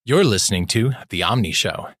You're listening to The Omni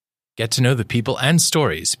Show. Get to know the people and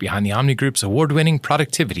stories behind the Omni Group's award-winning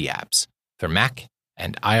productivity apps for Mac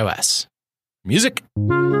and iOS. Music.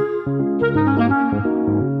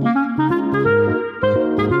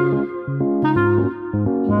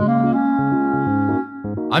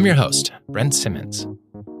 I'm your host, Brent Simmons.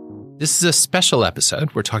 This is a special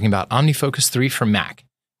episode. We're talking about OmniFocus 3 for Mac,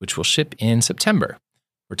 which will ship in September.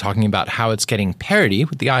 We're talking about how it's getting parity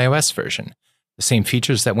with the iOS version. The same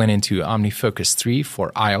features that went into OmniFocus 3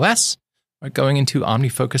 for iOS are going into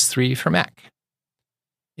OmniFocus 3 for Mac.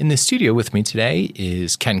 In the studio with me today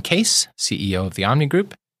is Ken Case, CEO of the Omni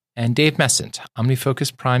Group, and Dave Messent,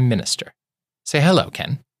 OmniFocus Prime Minister. Say hello,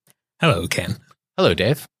 Ken. Hello, Ken. Hello,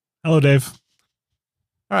 Dave. Hello, Dave.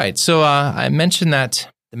 All right, so I mentioned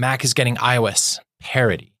that the Mac is getting iOS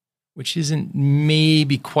parity, which isn't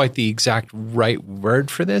maybe quite the exact right word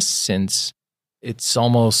for this, since it's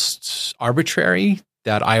almost arbitrary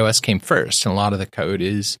that iOS came first, and a lot of the code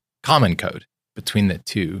is common code between the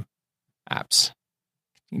two apps.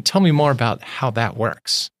 Can you tell me more about how that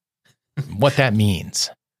works, what that means?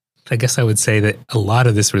 I guess I would say that a lot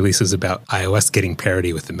of this release is about iOS getting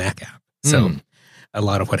parity with the Mac app. So a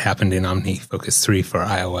lot of what happened in OmniFocus 3 for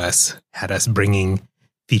iOS had us bringing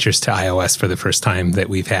features to iOS for the first time that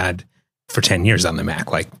we've had for 10 years on the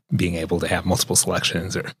Mac, like being able to have multiple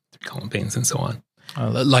selections or three-column panes and so on.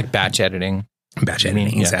 Like batch editing. Batch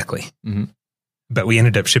editing, yeah. Exactly. Mm-hmm. But we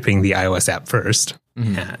ended up shipping the iOS app first,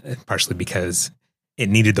 partially because it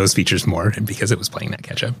needed those features more and because it was playing that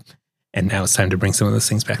catch-up. And now it's time to bring some of those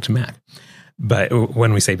things back to Mac. But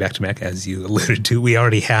when we say back to Mac, as you alluded to, we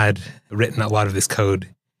already had written a lot of this code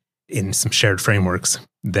in some shared frameworks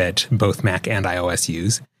that both Mac and iOS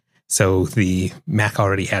use. So the Mac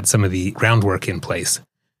already had some of the groundwork in place.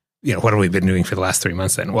 You know, what have we been doing for the last 3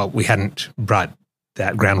 months then? Well, we hadn't brought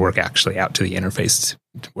that groundwork actually out to the interface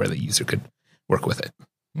where the user could work with it.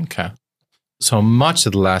 Okay. So much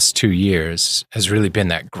of the last 2 years has really been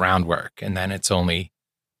that groundwork. And then it's only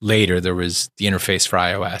later there was the interface for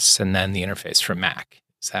iOS and then the interface for Mac.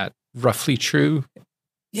 Is that roughly true?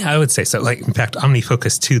 Yeah, I would say so. Like, in fact,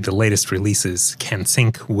 OmniFocus 2, the latest releases, can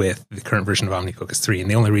sync with the current version of OmniFocus 3. And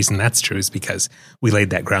the only reason that's true is because we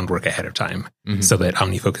laid that groundwork ahead of time so that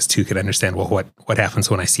OmniFocus 2 could understand, well, what happens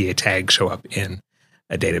when I see a tag show up in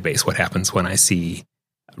a database? What happens when I see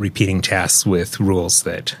repeating tasks with rules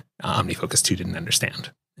that OmniFocus 2 didn't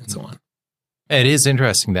understand, and so on. It is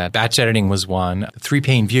interesting that batch editing was one. The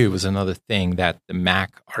three-pane view was another thing that the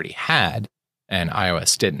Mac already had and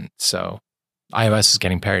iOS didn't. So iOS is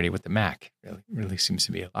getting parity with the Mac. Really seems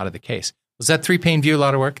to be a lot of the case. Was that three-pane view a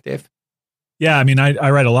lot of work, Dave? Yeah, I mean, I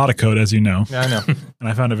write a lot of code, as you know. Yeah, I know. And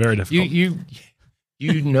I found it very difficult.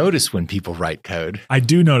 You notice when people write code. I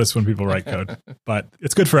do notice when people write code, but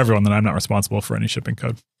it's good for everyone that I'm not responsible for any shipping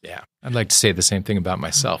code. Yeah, I'd like to say the same thing about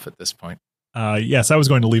myself at this point. Yes, I was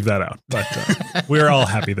going to leave that out, but we're all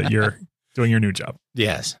happy that you're doing your new job.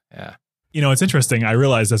 Yes, yeah. You know, it's interesting. I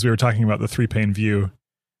realized as we were talking about the three-pane view,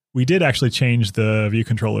 we did actually change the view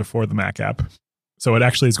controller for the Mac app. So it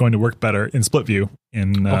actually is going to work better in split view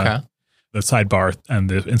in the sidebar, and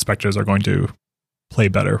the inspectors are going to play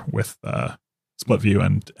better with split view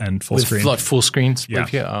and full screen. Full screen split Yeah.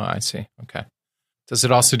 view? Oh, I see. Okay. Does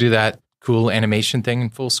it also do that cool animation thing in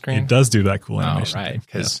full screen? It does do that cool animation right. thing.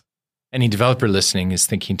 Because any developer listening is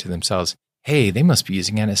thinking to themselves, hey, they must be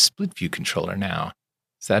using a split view controller now.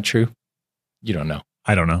 Is that true? You don't know.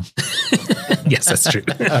 I don't know. Yes, that's true.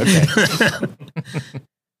 Okay.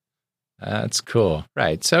 That's cool.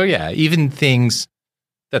 Right. So yeah, even things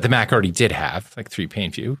that the Mac already did have, like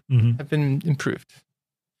three-pane view, have been improved.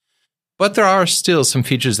 But there are still some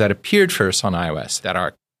features that appeared first on iOS that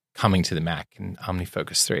are coming to the Mac in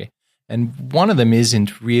OmniFocus 3. And one of them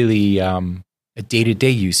isn't really a day-to-day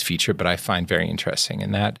use feature, but I find very interesting.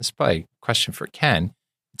 And that is probably a question for Ken.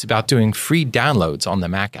 It's about doing free downloads on the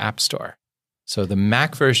Mac App Store. So the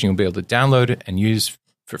Mac version you'll be able to download it and use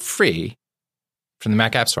for free from the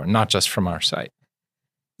Mac App Store, not just from our site.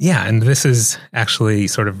 Yeah, and this is actually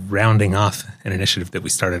sort of rounding off an initiative that we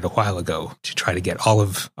started a while ago to try to get all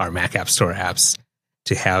of our Mac App Store apps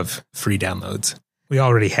to have free downloads. We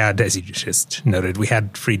already had, as you just noted, we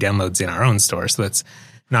had free downloads in our own store, so that's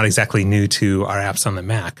not exactly new to our apps on the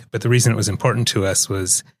Mac. But the reason it was important to us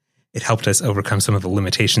was it helped us overcome some of the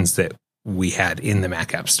limitations that we had in the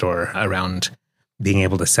Mac App Store around being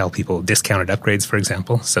able to sell people discounted upgrades, for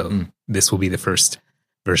example. So this will be the first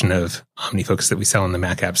version of OmniFocus that we sell in the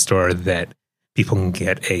Mac App Store that people can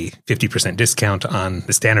get a 50% discount on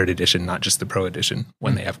the standard edition, not just the Pro edition,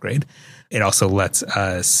 when they upgrade. It also lets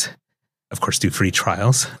us of course, do free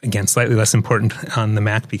trials. Again, slightly less important on the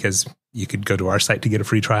Mac because you could go to our site to get a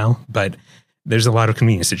free trial, but there's a lot of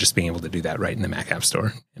convenience to just being able to do that right in the Mac App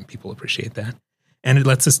Store, and people appreciate that. And it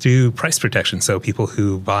lets us do price protection. So people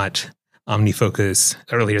who bought OmniFocus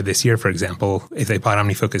earlier this year, for example, if they bought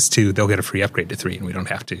OmniFocus 2, they'll get a free upgrade to 3, and we don't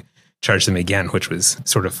have to charge them again, which was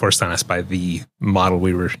sort of forced on us by the model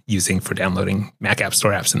we were using for downloading Mac App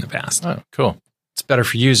Store apps in the past. Oh, cool. It's better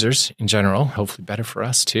for users in general, hopefully better for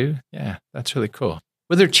us too. Yeah, that's really cool.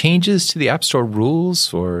 Were there changes to the App Store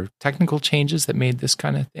rules or technical changes that made this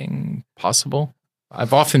kind of thing possible?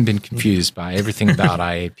 I've often been confused by everything about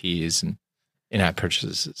IAPs and in-app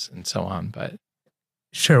purchases and so on, but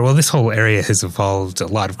sure. Well, this whole area has evolved a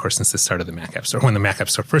lot, of course, since the start of the Mac App Store. When the Mac App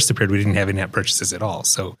Store first appeared, we didn't have in-app purchases at all.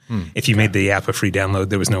 So if you made the app a free download,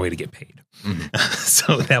 there was no way to get paid.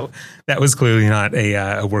 So that was clearly not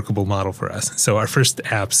a workable model for us. So our first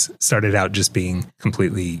apps started out just being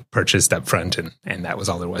completely purchased up front, and that was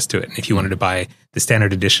all there was to it. And if you wanted to buy the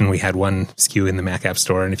standard edition, we had one SKU in the Mac App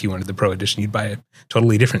Store. And if you wanted the Pro edition, you'd buy a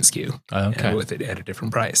totally different SKU with it at a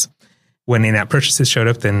different price. When in-app purchases showed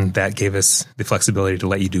up, then that gave us the flexibility to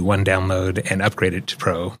let you do one download and upgrade it to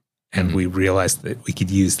Pro. And we realized that we could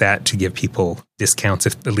use that to give people discounts,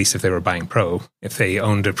 at least if they were buying Pro. If they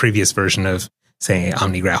owned a previous version of, say,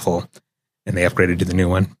 OmniGraffle, and they upgraded to the new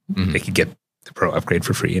one, they could get the Pro upgrade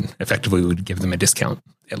for free. And effectively, we would give them a discount,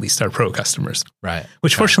 at least our Pro customers. Right.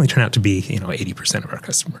 Which fortunately turned out to be 80% of our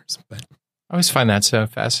customers. But I always find that so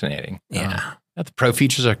fascinating. Yeah. The Pro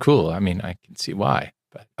features are cool. I mean, I can see why.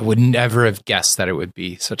 But I would never have guessed that it would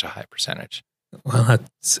be such a high percentage. Well,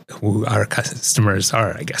 that's who our customers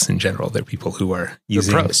are, I guess, in general. They're people who are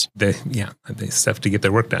using the stuff to get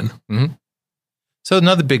their work done. Mm-hmm. So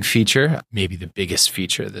another big feature, maybe the biggest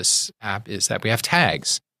feature of this app, is that we have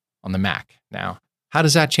tags on the Mac. Now, how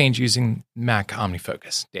does that change using Mac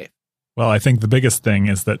OmniFocus, Dave? Well, I think the biggest thing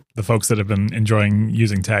is that the folks that have been enjoying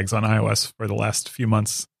using tags on iOS for the last few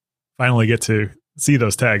months finally get to see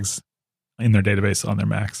those tags in their database on their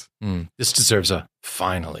Macs. This deserves a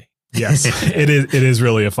finally. Yes, it is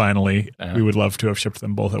really a finally. We would love to have shipped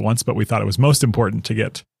them both at once, but we thought it was most important to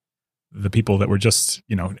get the people that were just,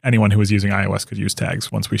 anyone who was using iOS could use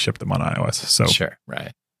tags once we shipped them on iOS. So sure,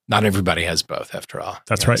 right. Not everybody has both, after all.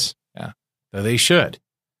 That's right. Yeah, though they should.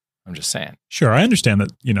 I'm just saying. Sure, I understand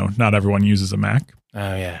that, not everyone uses a Mac.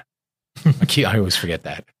 Oh, yeah. I always forget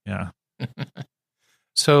that. Yeah.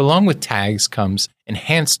 So along with tags comes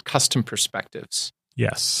enhanced custom perspectives.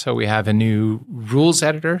 Yes. So we have a new rules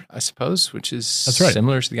editor, I suppose, which is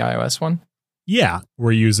similar to the iOS one. Yeah.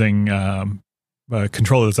 We're using a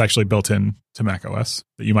controller that's actually built in to macOS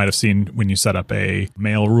that you might have seen when you set up a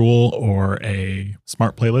mail rule or a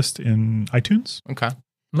smart playlist in iTunes. Okay.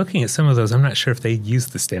 Looking at some of those, I'm not sure if they use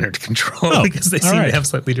the standard control because they seem to have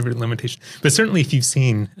slightly different limitations. But certainly if you've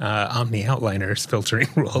seen Omni Outliner's filtering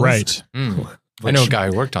rules. Right. I know a guy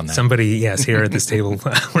who worked on that. Somebody, here at this table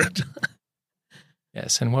worked.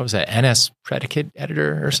 Yes, and what was that? NS predicate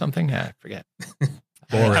editor or something? I forget.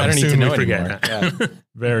 Boring. I don't need to know anymore. Yeah.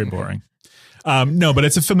 Very boring. No, but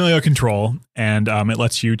it's a familiar control, and it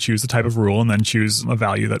lets you choose the type of rule and then choose a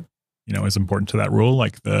value that is important to that rule,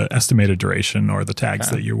 like the estimated duration or the tags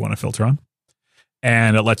that you want to filter on.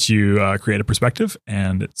 And it lets you create a perspective,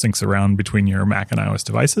 and it syncs around between your Mac and iOS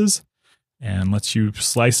devices, and lets you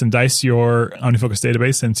slice and dice your OmniFocus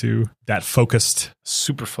database into that focused...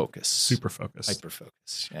 Super focus.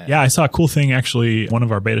 Hyperfocus. Yeah, I saw a cool thing, actually. One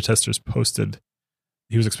of our beta testers posted,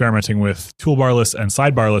 he was experimenting with toolbarless and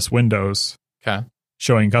sidebarless windows,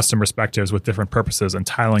 showing custom perspectives with different purposes and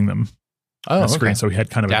tiling them on the screen. So we had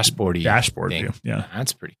kind of dashboard view. Yeah,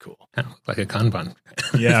 that's pretty cool. Like a Kanban.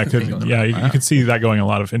 Yeah, you could see that going a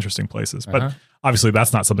lot of interesting places. But obviously,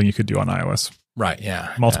 that's not something you could do on iOS. Right,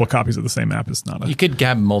 yeah. Multiple copies of the same app is not You could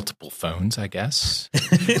get multiple phones, I guess.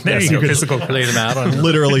 There you go. Physical lay them out on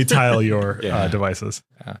literally tile your devices.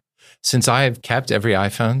 Yeah. Since I have kept every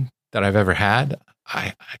iPhone that I've ever had,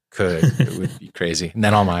 I could. It would be crazy. And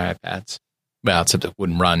then all my iPads. Well, except it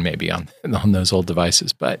wouldn't run maybe on those old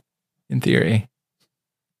devices, but in theory.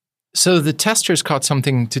 So the testers caught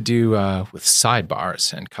something to do with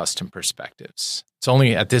sidebars and custom perspectives. It's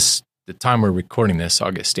only at the time we're recording this,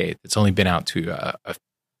 August 8th, it's only been out to a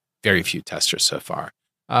very few testers so far.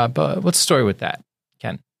 But what's the story with that,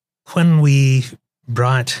 Ken? When we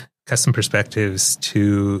brought custom perspectives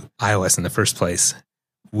to iOS in the first place,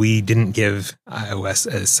 we didn't give iOS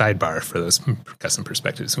a sidebar for those custom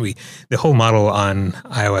perspectives. The whole model on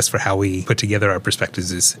iOS for how we put together our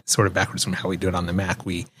perspectives is sort of backwards from how we do it on the Mac.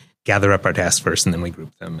 We gather up our tasks first and then we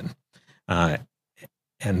group them.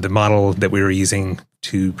 And the model that we were using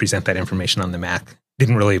to present that information on the Mac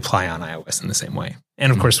didn't really apply on iOS in the same way.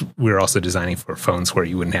 And of course, we were also designing for phones where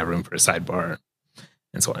you wouldn't have room for a sidebar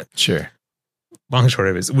and so on. Sure. Long and short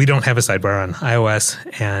of it is we don't have a sidebar on iOS.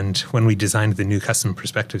 And when we designed the new custom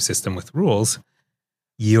perspective system with rules,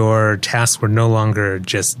 your tasks were no longer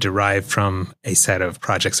just derived from a set of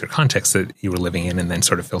projects or contexts that you were living in and then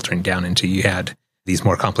sort of filtering down into. You had these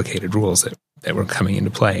more complicated rules that were coming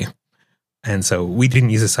into play. And so we didn't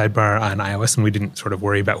use a sidebar on iOS, and we didn't sort of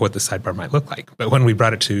worry about what the sidebar might look like. But when we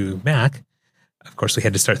brought it to Mac, of course, we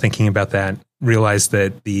had to start thinking about that, realized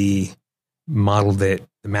that the model that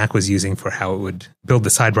the Mac was using for how it would build the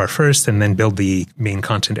sidebar first and then build the main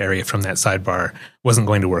content area from that sidebar wasn't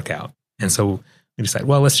going to work out. And so we decided,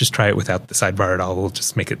 well, let's just try it without the sidebar at all. We'll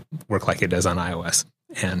just make it work like it does on iOS.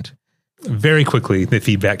 And very quickly, the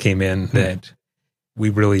feedback came in that we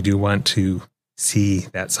really do want to see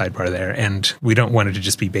that sidebar there. And we don't want it to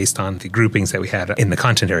just be based on the groupings that we had in the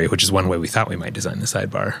content area, which is one way we thought we might design the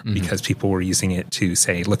sidebar, because people were using it to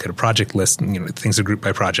say, look at a project list, and things are grouped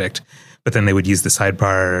by project. But then they would use the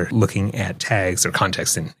sidebar looking at tags or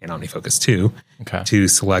context in OmniFocus too, to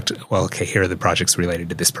select, well, okay, here are the projects related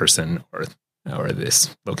to this person or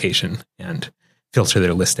this location, and filter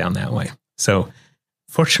their list down that way. So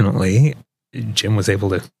fortunately, Jim was able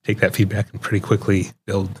to take that feedback and pretty quickly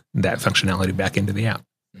build that functionality back into the app.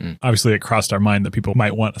 Obviously, it crossed our mind that people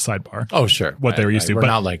might want a sidebar. Oh, sure. What they were used to. We're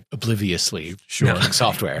not like obliviously shorting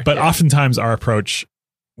software. But oftentimes our approach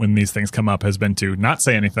when these things come up has been to not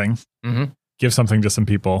say anything, give something to some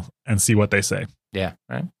people and see what they say. Yeah,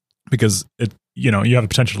 right. Because you have the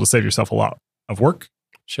potential to save yourself a lot of work.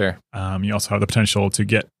 Sure. You also have the potential to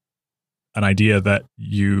get an idea that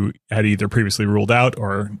you had either previously ruled out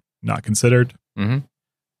or not considered. And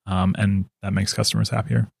that makes customers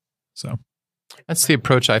happier. So that's the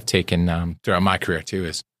approach I've taken throughout my career too,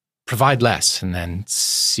 is provide less and then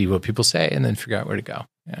see what people say and then figure out where to go.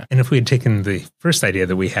 Yeah. And if we had taken the first idea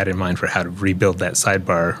that we had in mind for how to rebuild that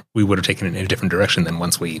sidebar, we would have taken it in a different direction than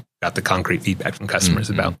once we got the concrete feedback from customers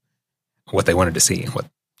about what they wanted to see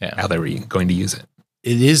and how they were going to use it.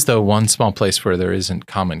 It is, though, one small place where there isn't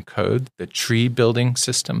common code. The tree building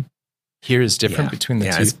system here is different between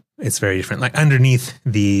the two. It's very different. Like underneath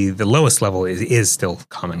the lowest level is still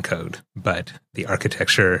common code, but the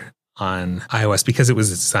architecture on iOS, because it was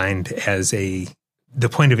designed as the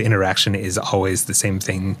point of interaction is always the same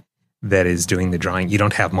thing that is doing the drawing. You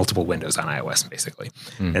don't have multiple windows on iOS, basically.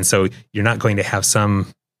 And so you're not going to have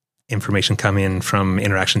some information come in from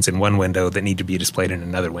interactions in one window that need to be displayed in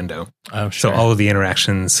another window. Oh, sure. So all of the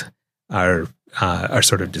interactions are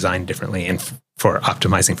sort of designed differently and for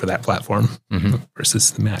optimizing for that platform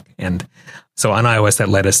versus the Mac. And so on iOS, that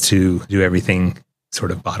led us to do everything sort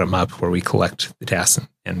of bottom up, where we collect the tasks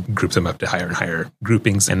and group them up to higher and higher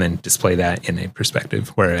groupings and then display that in a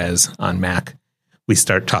perspective. Whereas on Mac, we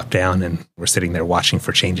start top down and we're sitting there watching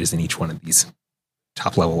for changes in each one of these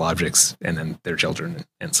top level objects and then their children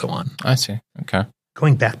and so on. I see. Okay.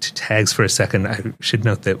 Going back to tags for a second, I should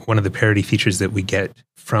note that one of the parity features that we get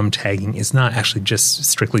from tagging is not actually just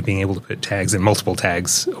strictly being able to put tags in multiple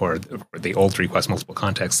tags or the old request multiple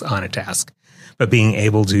contexts on a task, but being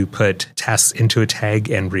able to put tasks into a tag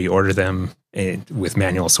and reorder them with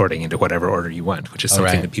manual sorting into whatever order you want, which is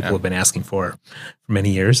something that people have been asking for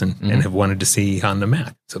many years and have wanted to see on the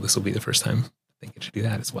Mac. So this will be the first time they get to do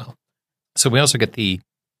that as well. So we also get the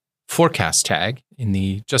forecast tag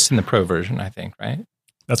just in the Pro version, I think, right?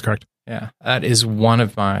 That's correct. Yeah. That is one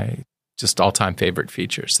of my just all-time favorite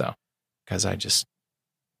features, though, because I just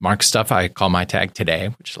mark stuff. I call my tag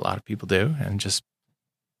today, which a lot of people do. And just,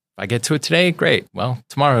 if I get to it today, great. Well,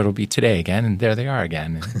 tomorrow it'll be today again, and there they are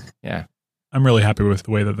again. And, yeah. I'm really happy with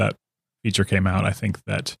the way that feature came out. I think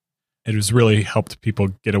that it has really helped people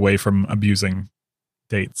get away from abusing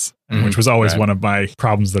dates, which was always one of my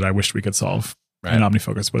problems that I wished we could solve in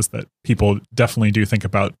OmniFocus, was that people definitely do think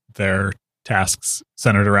about their tasks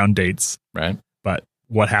centered around dates. Right. But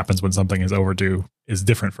what happens when something is overdue is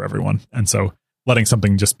different for everyone. And so letting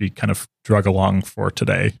something just be kind of drug along for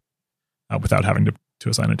today without having to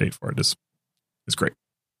assign a date for it is great.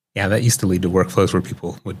 Yeah, that used to lead to workflows where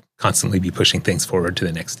people would constantly be pushing things forward to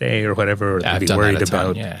the next day or whatever, or they'd be worried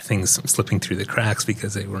about things slipping through the cracks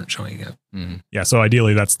because they weren't showing up. Yeah, so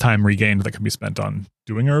ideally that's time regained that can be spent on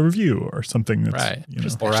doing a review or something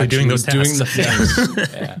that's or actually doing those tasks. Doing the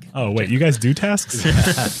things. Oh, wait, you guys do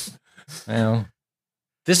tasks? Well,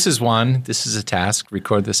 this is one. This is a task.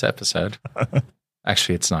 Record this episode.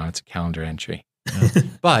 Actually, it's not. It's a calendar entry.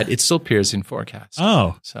 But it still appears in Forecast.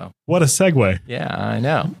 Oh, so what a segue. Yeah, I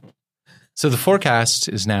know. So the Forecast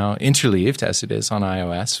is now interleaved as it is on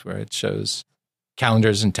iOS, where it shows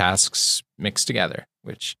calendars and tasks mixed together,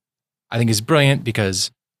 which I think is brilliant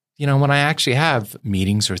because, when I actually have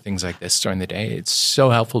meetings or things like this during the day, it's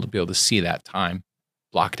so helpful to be able to see that time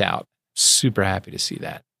blocked out. Super happy to see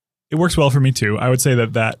that. It works well for me too. I would say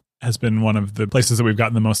that has been one of the places that we've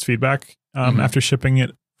gotten the most feedback after shipping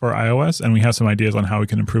it for iOS. And we have some ideas on how we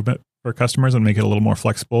can improve it for customers and make it a little more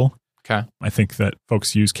flexible. Okay. I think that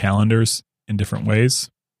folks use calendars in different ways.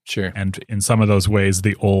 Sure. And in some of those ways,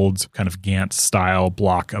 the old kind of Gantt style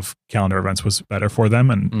block of calendar events was better for them.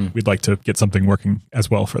 And we'd like to get something working as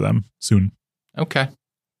well for them soon. Okay.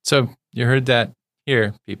 So you heard that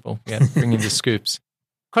here, people. We have to bring you the scoops.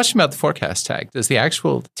 Question about the forecast tag. Does the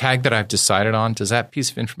actual tag that I've decided on, does that piece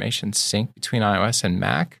of information sync between iOS and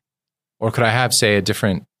Mac? Or could I have, say, a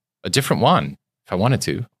different one if I wanted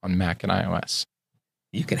to on Mac and iOS?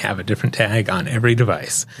 You can have a different tag on every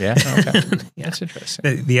device. Yeah, okay. Yeah. That's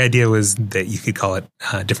interesting. The idea was that you could call it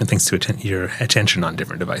different things to your attention on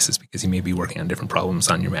different devices because you may be working on different problems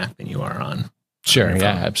on your Mac than you are on. Sure,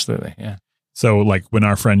 yeah, absolutely, yeah. So like when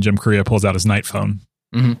our friend Jim Correa pulls out his night phone,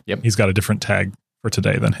 yep. He's got a different tag for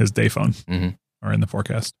today than his day phone or in the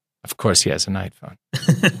forecast. Of course he has a night phone.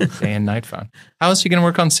 Day and night phone. How else are you going to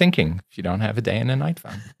work on syncing if you don't have a day and a night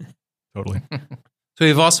phone? Totally. So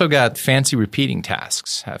we've also got fancy repeating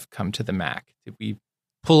tasks have come to the Mac. Did we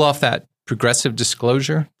pull off that progressive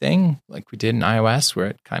disclosure thing like we did in iOS where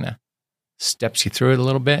it kind of steps you through it a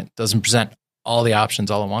little bit? Doesn't present all the options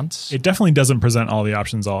all at once? It definitely doesn't present all the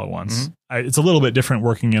options all at once. It's a little bit different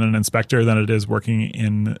working in an inspector than it is working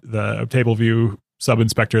in the table view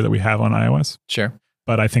sub-inspector that we have on iOS. Sure.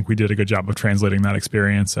 But I think we did a good job of translating that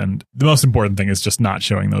experience. And the most important thing is just not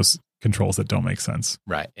showing those controls that don't make sense.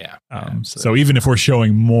 Right, yeah. So even if we're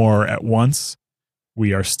showing more at once,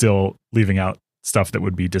 we are still leaving out stuff that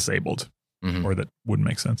would be disabled or that wouldn't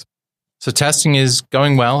make sense. So testing is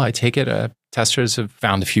going well. I take it testers have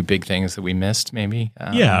found a few big things that we missed, maybe.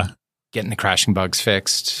 Getting the crashing bugs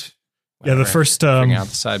fixed. Whatever. Yeah, the first... figuring out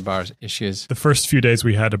the sidebar issues. The first few days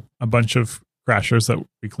we had a bunch of crashers that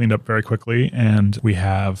we cleaned up very quickly, and we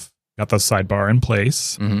have got the sidebar in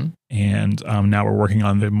place. And now we're working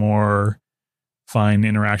on the more fine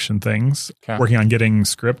interaction things. Okay. Working on getting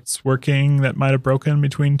scripts working that might have broken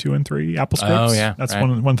between 2 and 3 Apple scripts. Oh, yeah. That's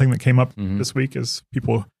one thing that came up this week is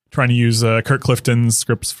people trying to use Kurt Clifton's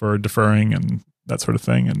scripts for deferring and that sort of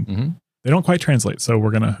thing. And they don't quite translate. So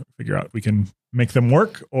we're going to figure out we can make them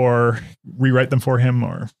work or rewrite them for him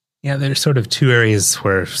or... Yeah, there's sort of 2 areas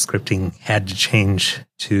where scripting had to change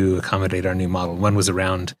to accommodate our new model. One was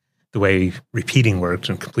around the way repeating worked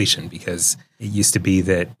and completion, because it used to be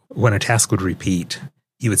that when a task would repeat,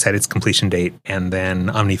 you would set its completion date, and then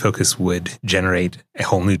OmniFocus would generate a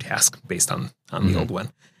whole new task based on the old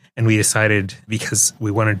one. And we decided, because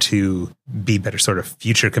we wanted to be better sort of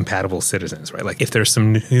future compatible citizens, right? Like if there's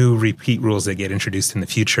some new repeat rules that get introduced in the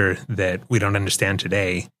future that we don't understand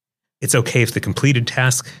today, it's okay if the completed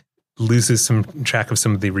task loses some track of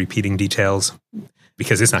some of the repeating details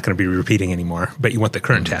because it's not going to be repeating anymore, but you want the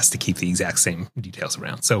current task to keep the exact same details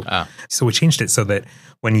around. So we changed it so that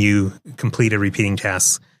when you complete a repeating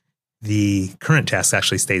task, the current task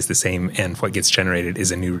actually stays the same, and what gets generated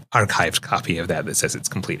is a new archived copy of that says it's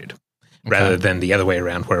completed, rather than the other way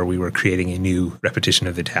around where we were creating a new repetition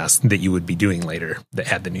of the task that you would be doing later that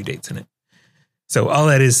had the new dates in it. So all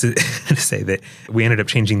that is to say that we ended up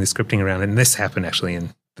changing the scripting around, and this happened actually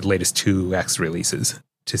in the latest 2 X releases,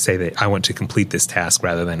 to say that I want to complete this task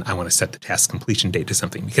rather than I want to set the task completion date to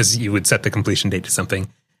something, because you would set the completion date to something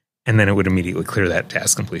and then it would immediately clear that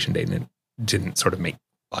task completion date, and it didn't sort of make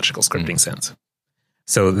logical scripting sense.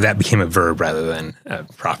 So that became a verb rather than a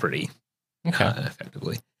property,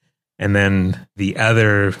 effectively. And then the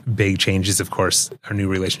other big change is, of course, our new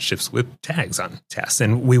relationships with tags on tasks.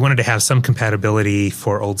 And we wanted to have some compatibility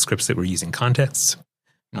for old scripts that were using contexts.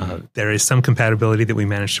 There is some compatibility that we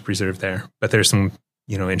managed to preserve there, but there's some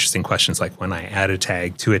interesting questions like when I add a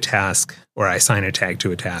tag to a task or I assign a tag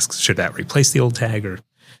to a task, should that replace the old tag or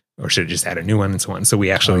should it just add a new one and so on? So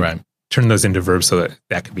we actually turn those into verbs so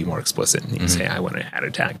that could be more explicit. And you can say, I want to add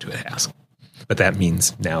a tag to a task. But that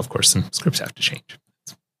means now, of course, some scripts have to change.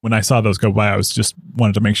 When I saw those go by, I was just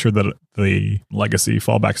wanted to make sure that the legacy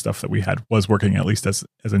fallback stuff that we had was working at least as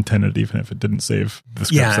intended, even if it didn't save the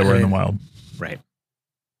scripts that were in the wild. Right.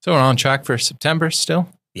 So we're on track for September still?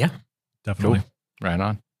 Yeah. Definitely. Cool. Right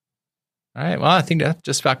on. All right. Well, I think that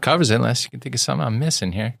just about covers it, unless you can think of something I'm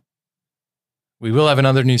missing here. We will have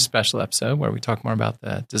another new special episode where we talk more about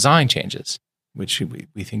the design changes, which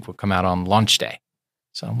we think will come out on launch day.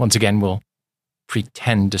 So once again, we'll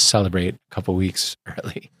pretend to celebrate a couple weeks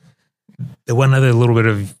early. The one other little bit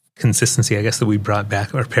of consistency, I guess, that we brought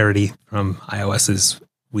back, or parity from iOS, is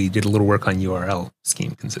we did a little work on URL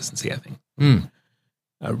scheme consistency, I think.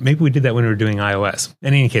 Maybe we did that when we were doing iOS.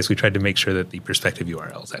 In any case, we tried to make sure that the perspective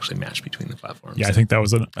URLs actually match between the platforms. Yeah, I think that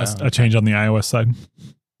was a change on the iOS side.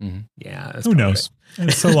 Mm-hmm. Yeah. Who knows? Right.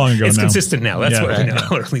 It's so long ago it's now. It's consistent now. That's what we know,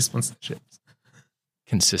 or at least once it ships.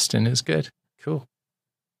 Consistent is good. Cool.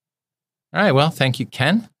 All right. Well, thank you,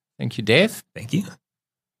 Ken. Thank you, Dave. Thank you.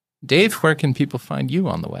 Dave, where can people find you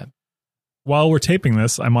on the web? While we're taping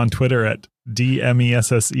this, I'm on Twitter at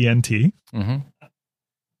DMESSENT. Mm-hmm.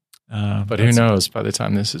 But who knows by the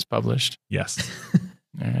time this is published? Yes.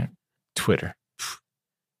 All right. Twitter.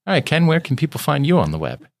 All right, Ken, where can people find you on the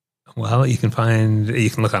web? Well, you can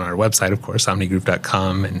look on our website, of course,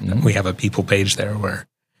 omnigroup.com, and we have a people page there where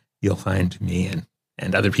you'll find me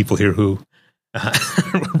and other people here who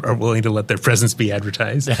are willing to let their presence be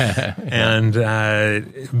advertised. And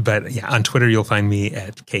but yeah, on Twitter you'll find me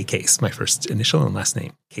at KCase, my first initial and last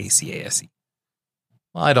name, KCASE.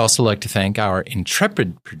 Well, I'd also like to thank our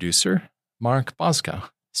intrepid producer, Mark Bosco.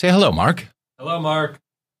 Say hello, Mark. Hello, Mark.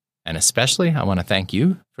 And especially, I want to thank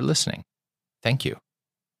you for listening. Thank you.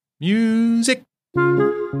 Music.